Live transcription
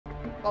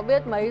Có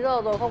biết mấy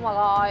giờ rồi không mà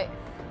gọi?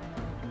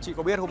 Chị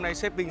có biết hôm nay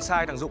sếp Vinh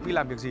sai thằng Dũng đi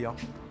làm việc gì không?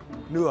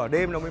 Nửa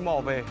đêm nó mới mò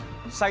về,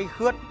 say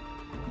khướt.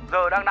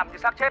 Giờ đang nằm như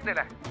xác chết đây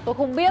này. Tôi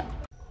không biết.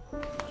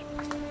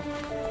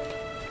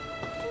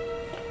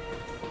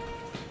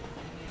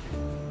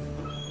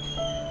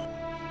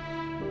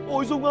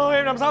 Ôi Dung ơi,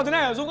 em làm sao thế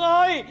này hả Dung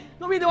ơi?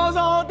 Nó bị từ bao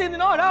giờ? Tiền thì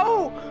nó ở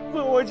đâu?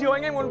 Vừa hồi chiều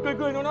anh em còn cười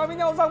cười nó nói với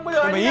nhau xong bây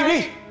giờ anh... Mày im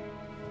đi!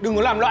 Đừng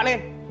có làm loạn lên,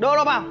 đỡ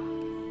nó vào.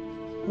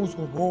 Ôi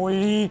dồi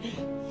ôi.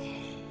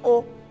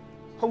 Ô,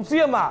 Hồng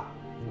Xiêm à?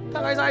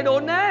 Thằng này dài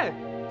đốn thế.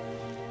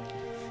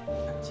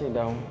 Chị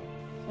Đồng.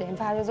 Để em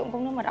pha cho Dũng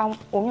cốc nước mật ong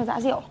uống cho dã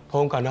rượu. Thôi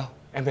không cần đâu,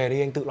 em về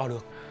đi anh tự lo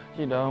được.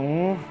 Chị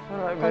Đồng.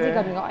 Có gì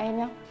cần gọi em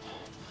nhé.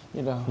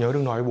 Chị Đồng. Nhớ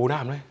đừng nói với bố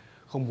Nam đấy,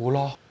 không bố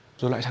lo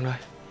rồi lại sang đây.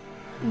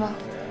 Vâng,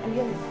 em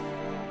biết rồi.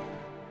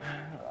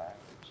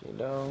 Chị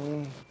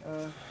Đồng.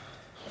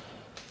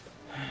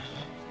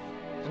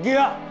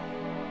 Kìa,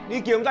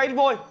 đi kiếm tay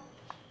vôi.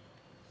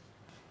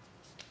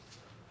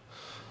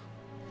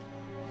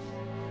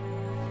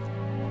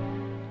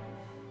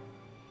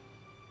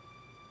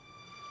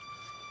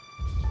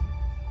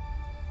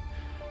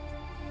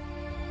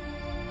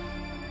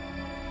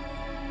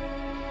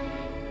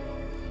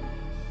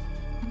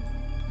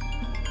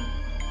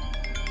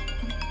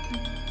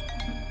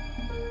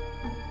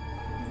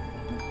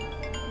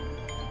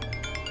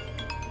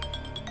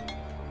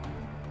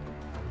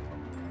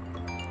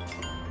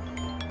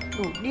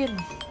 Đủ điên.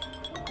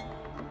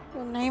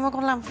 Điều này mà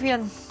còn làm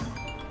phiền.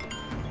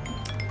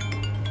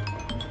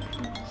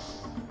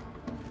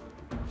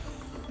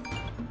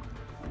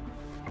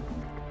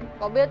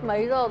 Có biết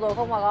mấy giờ rồi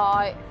không mà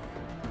gọi?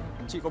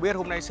 Chị có biết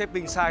hôm nay sếp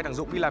Vinh sai thằng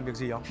Dũng đi làm việc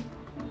gì không?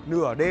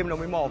 Nửa đêm nó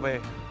mới mò về,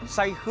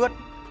 say khướt.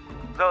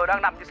 Giờ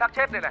đang nằm như xác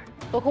chết đây này.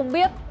 Tôi không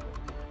biết.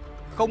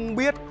 Không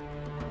biết?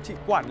 Chị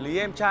quản lý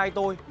em trai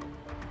tôi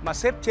mà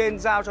sếp trên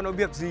giao cho nó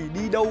việc gì,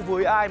 đi đâu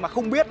với ai mà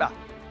không biết à?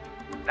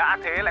 Đã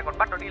thế lại còn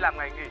bắt nó đi làm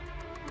ngày nghỉ.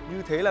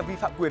 Như thế là vi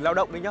phạm quyền lao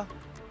động đấy nhá.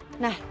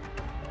 Này,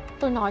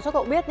 tôi nói cho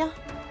cậu biết nhá.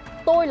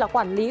 Tôi là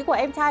quản lý của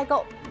em trai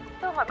cậu.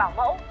 Tôi hỏi bảo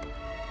mẫu.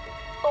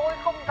 Tôi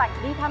không rảnh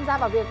đi tham gia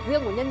vào việc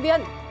riêng của nhân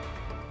viên.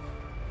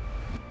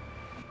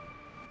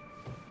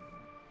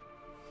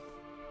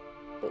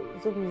 Tự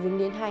dưng dính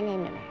đến hai anh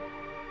em nhà này.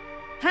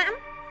 Hãm.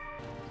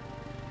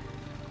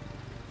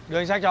 Đưa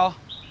anh sách cho.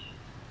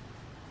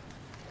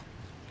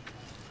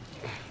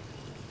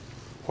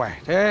 Khỏe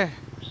thế.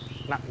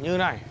 Nặng như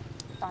này.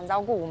 Toàn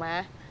rau củ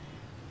mà.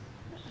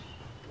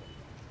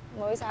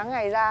 Mới sáng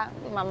ngày ra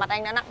mà mặt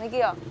anh đã nặng thế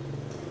kia.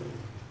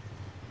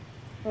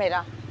 Mệt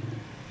à?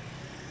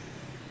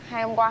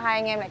 Hay hôm qua hai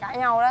anh em lại cãi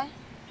nhau đấy.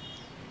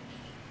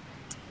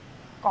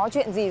 Có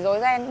chuyện gì rối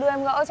ren đưa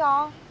em gỡ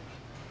cho.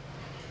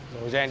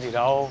 Rối ren gì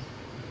đâu.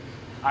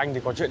 Anh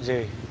thì có chuyện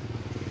gì.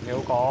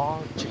 Nếu có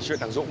chỉ chuyện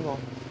thằng Dũng thôi.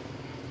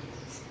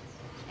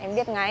 Em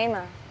biết ngay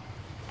mà.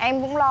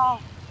 Em cũng lo.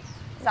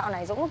 Dạo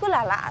này Dũng cứ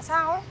là lạ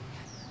sao ấy.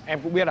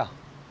 Em cũng biết à?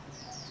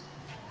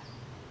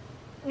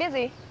 Biết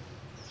gì?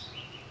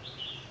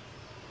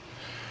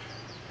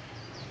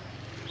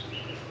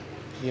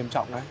 Nghiêm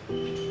trọng đấy.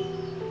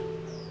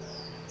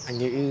 Anh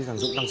nghĩ thằng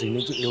Dũng đang dính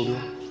đến chuyện yêu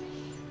đương.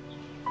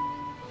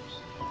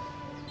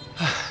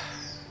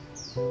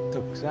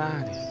 Thực ra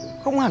thì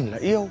cũng không hẳn là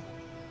yêu.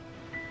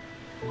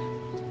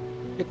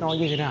 Biết nói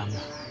như thế nào nhỉ?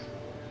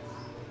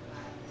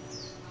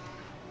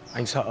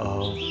 Anh sợ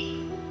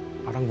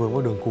nó đang vướng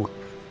vào đường cụt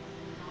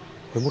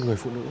với một người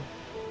phụ nữ.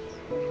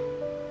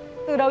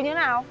 Từ đâu như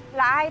nào?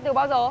 Là ai? Từ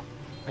bao giờ?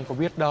 Anh có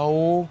biết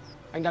đâu.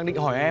 Anh đang định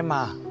hỏi em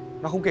mà.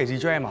 Nó không kể gì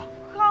cho em à?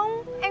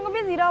 Không, em có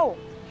biết gì đâu.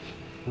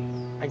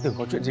 Anh tưởng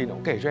có chuyện gì nó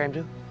cũng kể cho em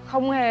chứ.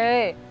 Không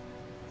hề.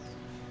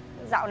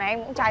 Dạo này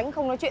em cũng tránh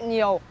không nói chuyện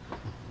nhiều.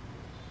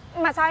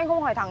 Mà sao anh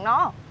không hỏi thẳng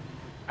nó?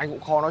 Anh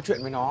cũng khó nói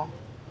chuyện với nó.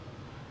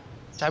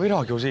 Chả biết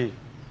hỏi kiểu gì.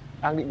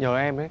 Đang định nhờ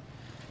em ấy